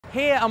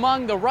Here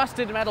among the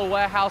rusted metal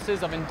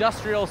warehouses of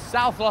industrial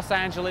South Los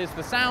Angeles,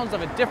 the sounds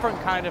of a different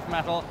kind of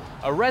metal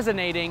are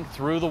resonating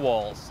through the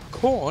walls.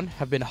 Korn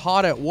have been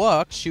hard at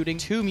work shooting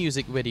 2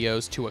 music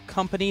videos to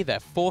accompany their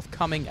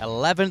forthcoming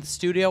 11th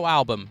studio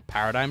album,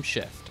 Paradigm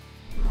Shift.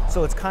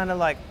 So it's kind of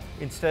like,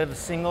 instead of a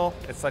single,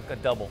 it's like a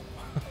double.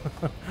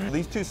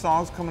 These 2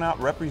 songs coming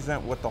out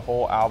represent what the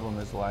whole album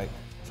is like.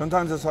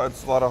 Sometimes it's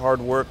a lot of hard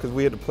work because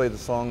we had to play the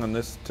song on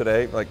this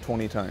today like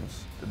 20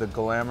 times. The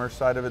glamour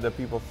side of it that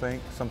people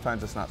think,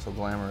 sometimes it's not so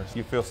glamorous.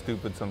 You feel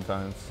stupid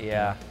sometimes.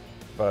 Yeah.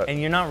 But and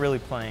you're not really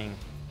playing.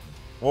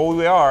 Well,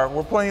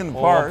 we're playing the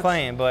parts. We're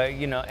playing, but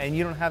you know, and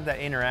you don't have that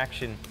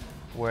interaction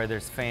where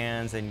there's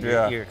fans and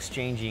you're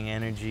exchanging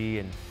energy,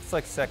 and it's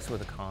like sex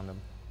with a condom.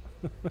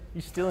 You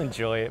still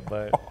enjoy it,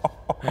 but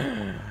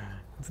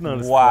it's not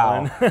as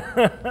fun.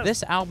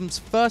 This album's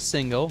first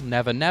single,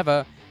 Never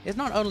Never, is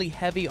not only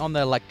heavy on the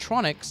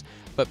electronics,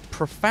 but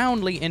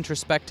profoundly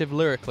introspective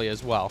lyrically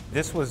as well.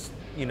 This was,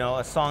 you know,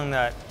 a song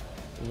that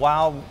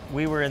while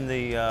we were in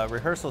the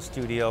rehearsal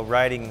studio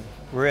writing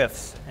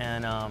riffs,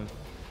 and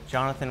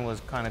Jonathan was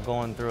kind of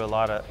going through a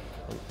lot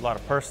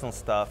of personal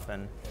stuff,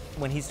 and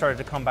when he started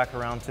to come back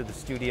around to the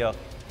studio,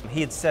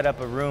 he had set up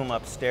a room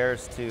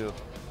upstairs to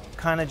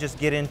kind of just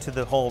get into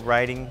the whole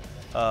writing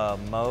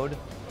mode.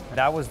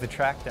 That was the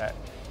track that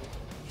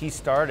he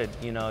started,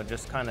 you know,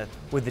 just kind of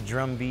with the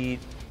drum beat,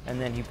 and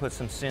then he put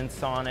some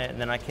synths on it, and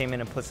then I came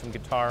in and put some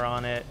guitar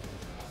on it,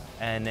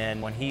 and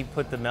then when he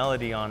put the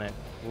melody on it,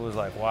 it was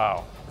like,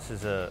 wow, this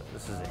is a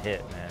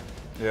hit, man.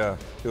 Yeah,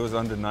 it was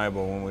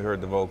undeniable when we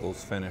heard the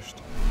vocals finished.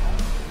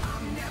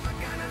 I'm never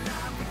gonna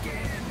love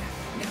again,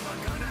 never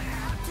gonna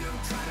have to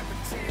try to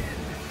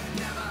pretend,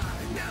 never.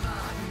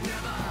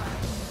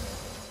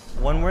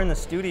 When we're in the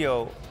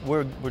studio,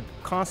 we're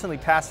constantly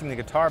passing the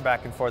guitar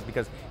back and forth,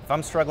 because if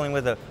I'm struggling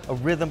with a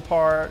rhythm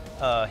part,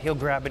 he'll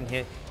grab it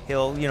and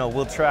he'll, you know,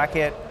 we'll track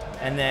it,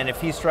 and then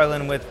if he's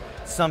struggling with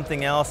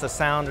something else, a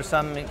sound or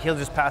something, he'll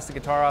just pass the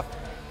guitar off.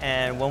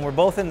 And when we're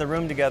both in the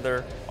room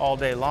together all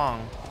day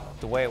long,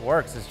 the way it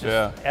works is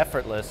just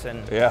effortless.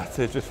 And yeah,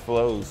 it just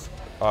flows.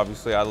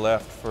 Obviously, I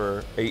left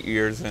for 8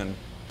 years and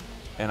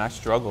I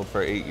struggled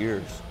for 8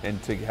 years.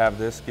 And to have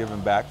this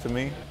given back to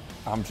me,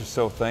 I'm just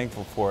so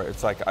thankful for it.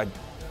 It's like I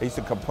used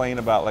to complain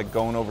about like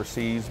going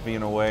overseas,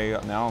 being away.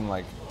 Now I'm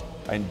like,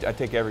 I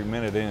take every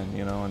minute in,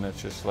 you know, and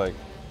it's just like,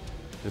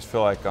 just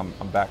feel like I'm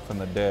back from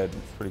the dead.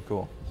 It's pretty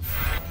cool.